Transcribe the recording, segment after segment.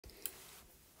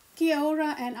Kia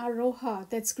ora and aroha,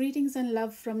 that's greetings and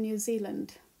love from New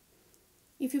Zealand.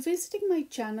 If you're visiting my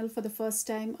channel for the first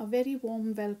time, a very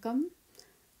warm welcome.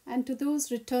 And to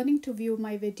those returning to view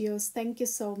my videos, thank you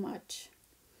so much.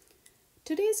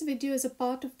 Today's video is a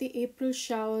part of the April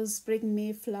Showers Bring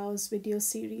May Flowers video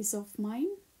series of mine.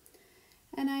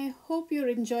 And I hope you're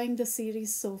enjoying the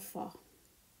series so far.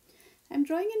 I'm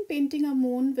drawing and painting a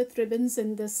moon with ribbons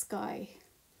in the sky.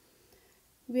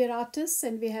 We are artists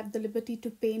and we have the liberty to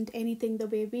paint anything the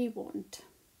way we want.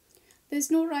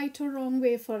 There's no right or wrong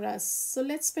way for us, so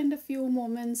let's spend a few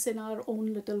moments in our own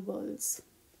little worlds.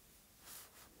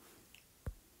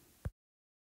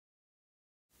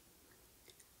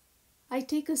 I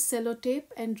take a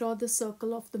sellotape and draw the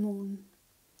circle of the moon.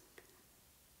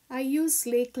 I use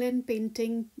Lakeland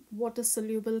painting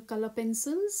water-soluble color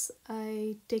pencils.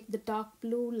 I take the dark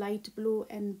blue, light blue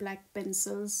and black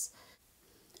pencils.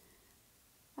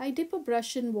 I dip a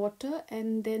brush in water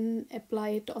and then apply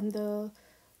it on the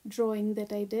drawing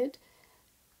that I did.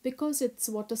 Because it's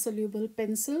water-soluble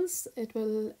pencils,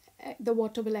 the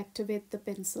water will activate the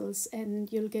pencils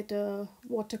and you'll get a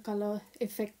watercolor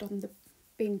effect on the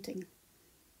painting.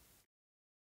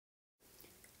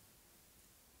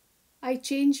 I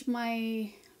change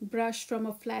my brush from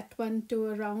a flat one to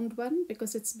a round one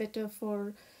because it's better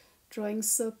for drawing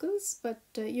circles, but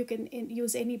you can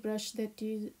use any brush that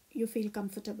you feel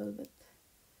comfortable with.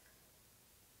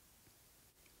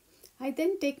 I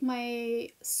then take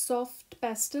my soft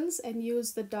pastels and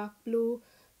use the dark blue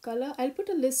color. I'll put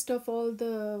a list of all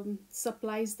the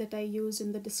supplies that I use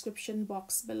in the description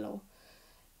box below.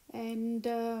 And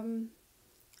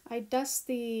I dust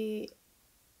the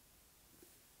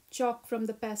chalk from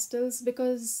the pastels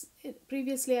because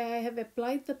previously I have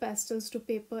applied the pastels to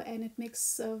paper and it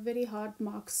makes very hard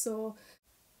marks. So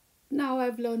now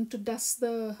I've learned to dust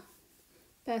the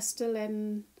pastel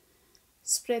and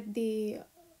spread the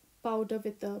powder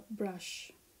with the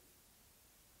brush.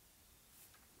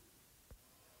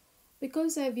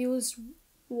 Because I've used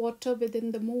water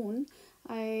within the moon,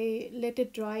 I let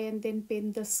it dry and then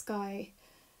paint the sky.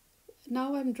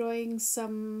 Now I'm drawing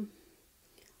some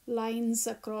lines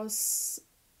across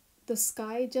the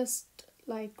sky, just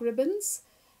like ribbons.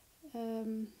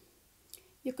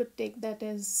 You could take that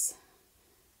as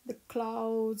the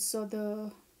clouds or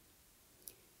the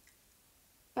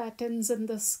patterns in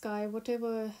the sky,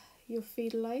 whatever you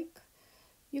feel like.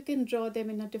 You can draw them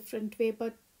in a different way,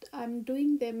 but I'm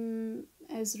doing them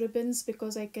as ribbons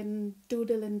because I can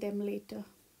doodle in them later.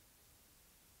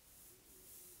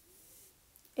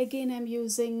 Again, I'm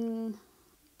using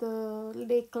the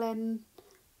Lakeland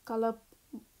color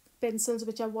pencils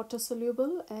which are water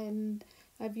soluble, and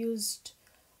I've used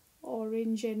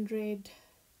orange and red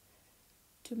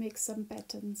to make some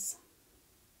patterns.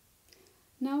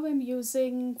 Now I'm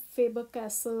using Faber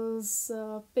Castell's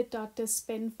Pitt Artist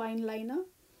Pen Fineliner.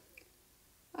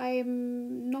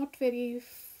 I'm not very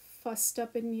fussed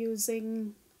up in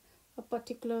using a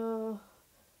particular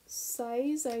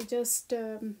size. I just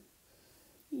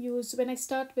use, when I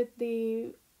start with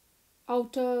the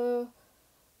outer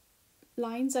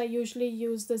lines, I usually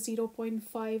use the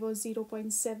 0.5 or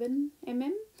 0.7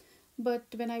 mm, but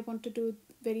when I want to do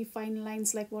very fine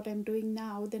lines like what I'm doing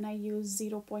now, then I use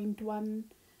 0.1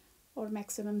 or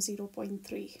maximum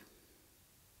 0.3.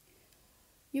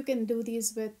 You can do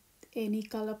these with any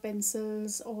color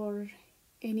pencils or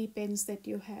any pens that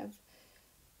you have.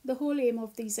 The whole aim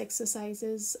of these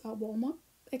exercises are warm-up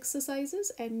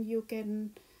exercises and you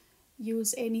can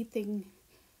use anything.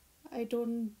 I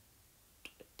don't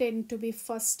tend to be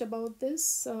fussed about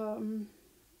this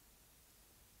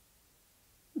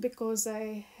because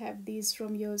I have these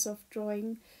from years of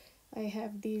drawing. I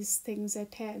have these things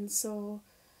at hand, so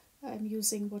I'm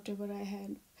using whatever I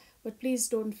had. But please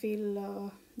don't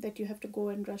feel that you have to go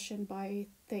and rush and buy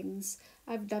things.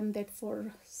 I've done that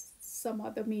for some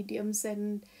other mediums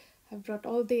and I've brought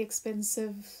all the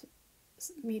expensive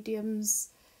mediums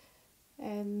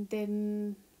and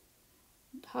then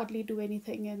hardly do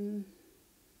anything and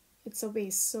it's a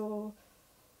waste. So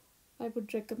I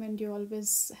would recommend you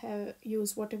always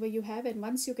use whatever you have, and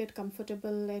once you get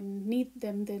comfortable and need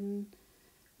them, then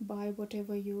buy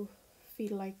whatever you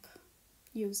feel like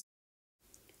using.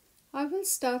 I will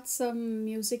start some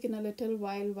music in a little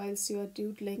while whilst you are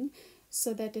doodling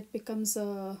so that it becomes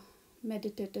a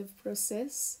meditative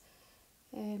process,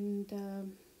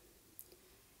 and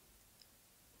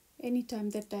anytime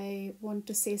that I want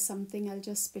to say something, I'll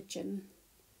just pitch in.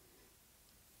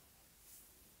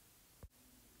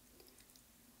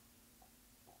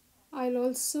 I'll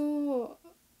also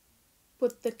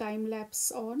put the time lapse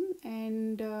on,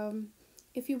 and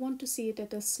if you want to see it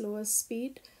at a slower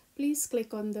speed, please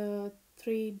click on the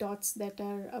three dots that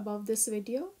are above this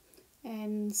video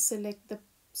and select the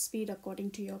speed according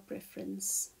to your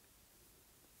preference.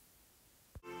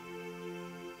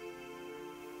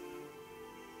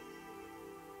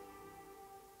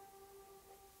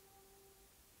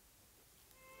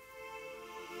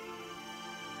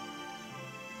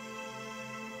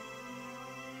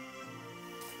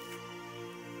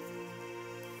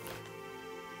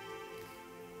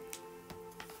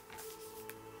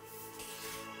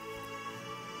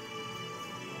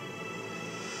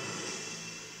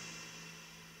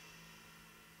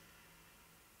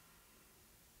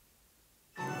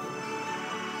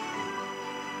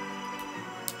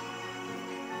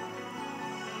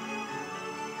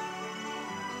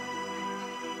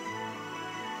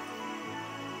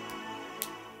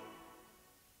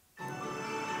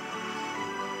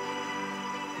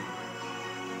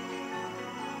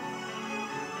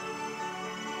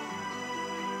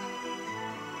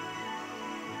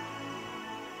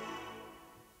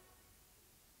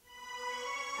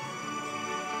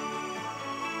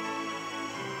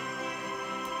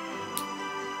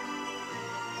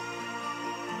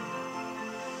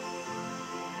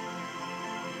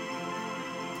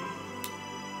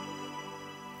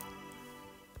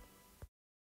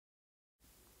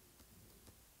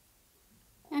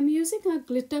 I'm using a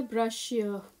glitter brush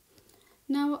here.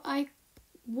 Now I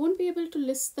won't be able to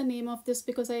list the name of this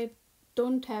because I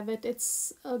don't have it.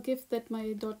 It's a gift that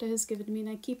my daughter has given me, and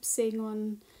I keep saying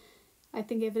on I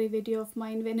think every video of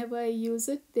mine whenever I use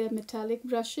it. They're metallic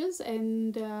brushes,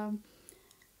 and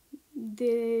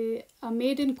they are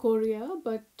made in Korea,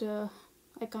 but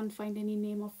I can't find any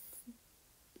name of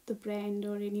the brand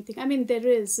or anything. I mean, there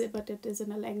is, but it is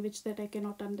in a language that I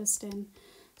cannot understand.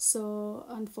 So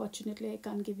unfortunately I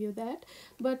can't give you that,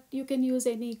 but you can use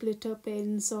any glitter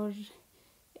pens or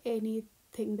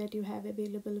anything that you have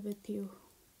available with you.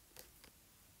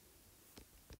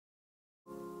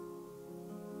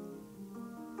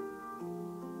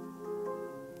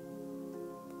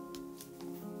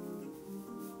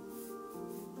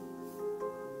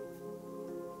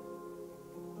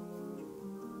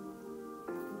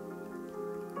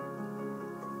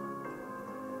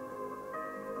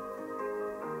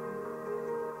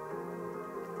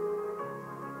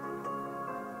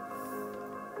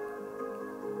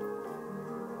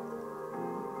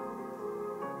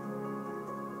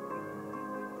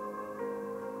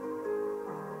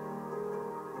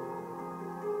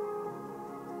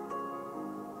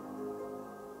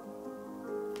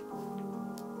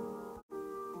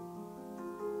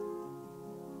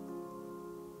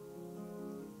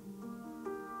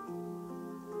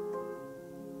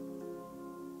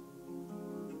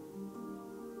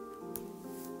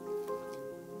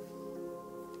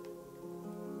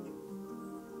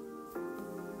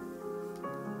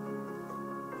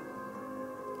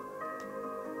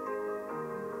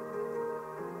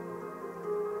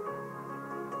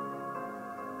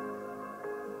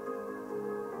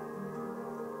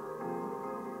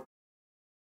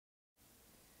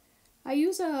 I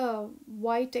use a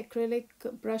white acrylic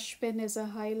brush pen as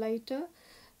a highlighter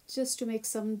just to make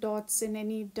some dots in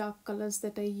any dark colors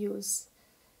that I use.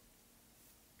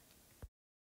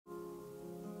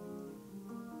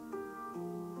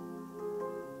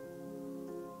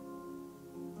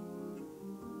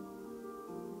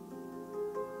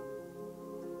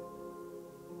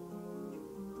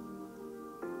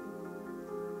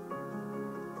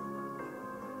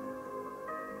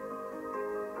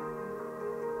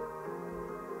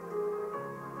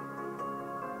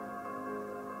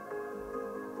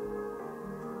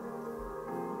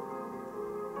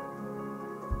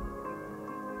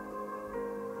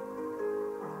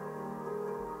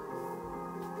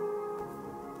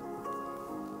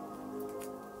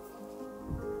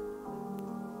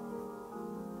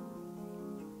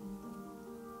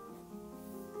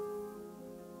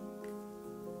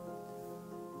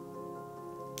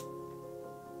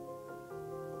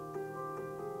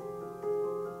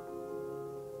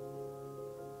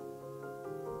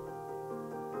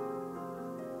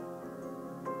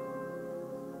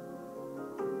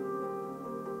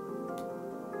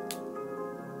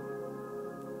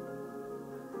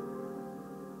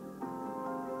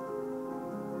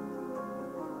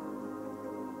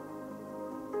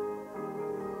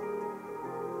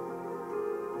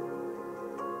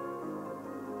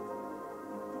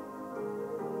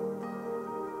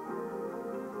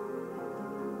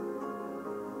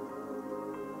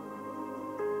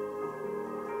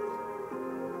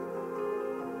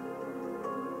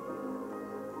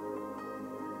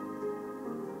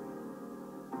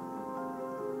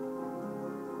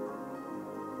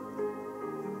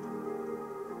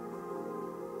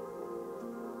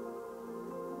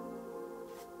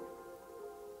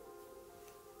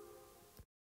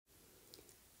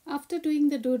 After doing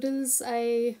the doodles,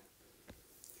 I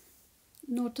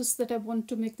noticed that I want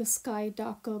to make the sky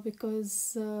darker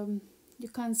because you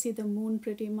can't see the moon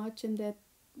pretty much in that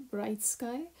bright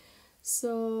sky.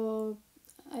 So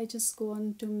I just go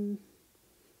on to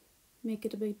make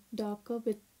it a bit darker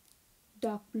with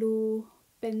dark blue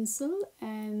pencil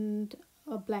and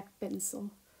a black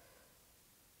pencil.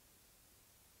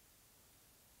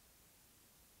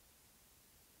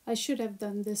 I should have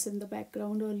done this in the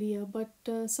background earlier, but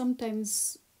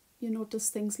sometimes you notice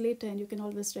things later and you can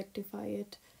always rectify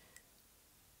it.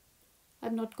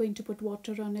 I'm not going to put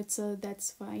water on it, so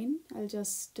that's fine. I'll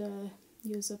just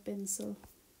use a pencil.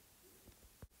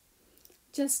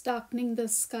 Just darkening the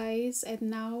skies, and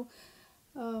now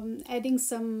adding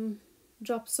some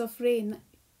drops of rain.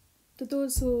 To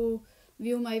those who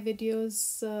view my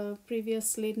videos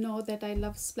previously know that I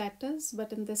love splatters,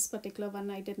 but in this particular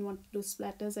one I didn't want to do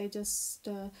splatters. I just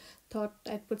thought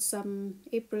I'd put some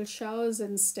April showers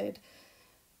instead.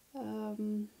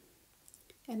 And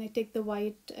I take the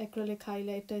white acrylic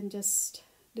highlighter and just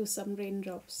do some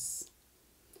raindrops.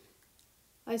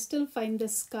 I still find the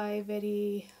sky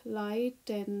very light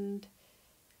and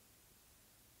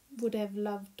would have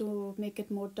loved to make it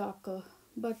more darker,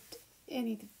 but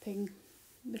anything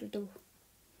will do.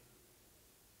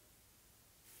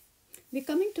 We're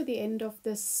coming to the end of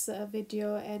this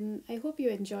video, and I hope you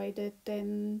enjoyed it,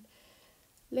 and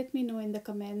let me know in the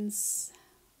comments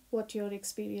what your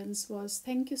experience was.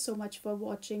 Thank you so much for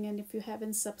watching, and if you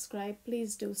haven't subscribed,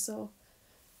 please do so.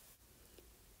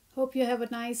 Hope you have a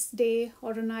nice day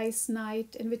or a nice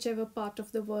night in whichever part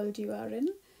of the world you are in,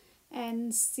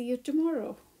 and see you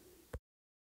tomorrow.